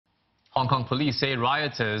Hong Kong police say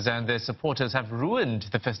rioters and their supporters have ruined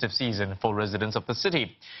the festive season for residents of the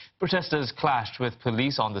city. Protesters clashed with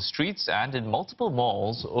police on the streets and in multiple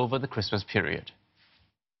malls over the Christmas period.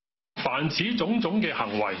 凡此種種嘅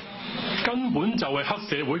行為，根本就係黑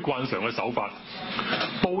社會慣常嘅手法。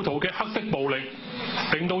暴徒嘅黑色暴力，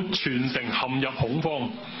令到全城陷入恐慌，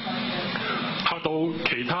嚇到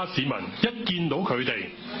其他市民一見到佢哋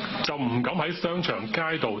就唔敢喺商場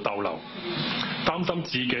街道逗留，擔心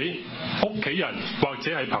自己屋企人或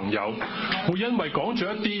者係朋友會因為講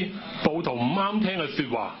咗一啲暴徒唔啱聽嘅説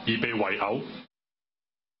話而被圍毆。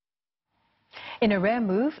 In a rare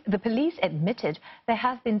move, the police admitted there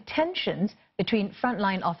have been tensions between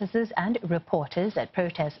frontline officers and reporters at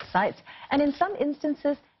protest sites, and in some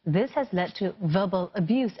instances, this has led to verbal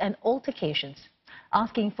abuse and altercations.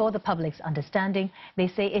 Asking for the public's understanding, they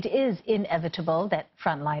say it is inevitable that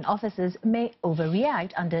frontline officers may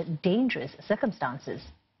overreact under dangerous circumstances.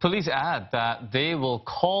 Police add that they will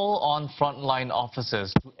call on frontline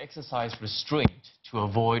officers to exercise restraint to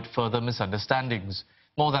avoid further misunderstandings.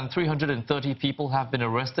 More than 330 people have been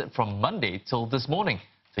arrested from Monday till this morning.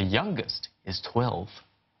 The youngest is 12.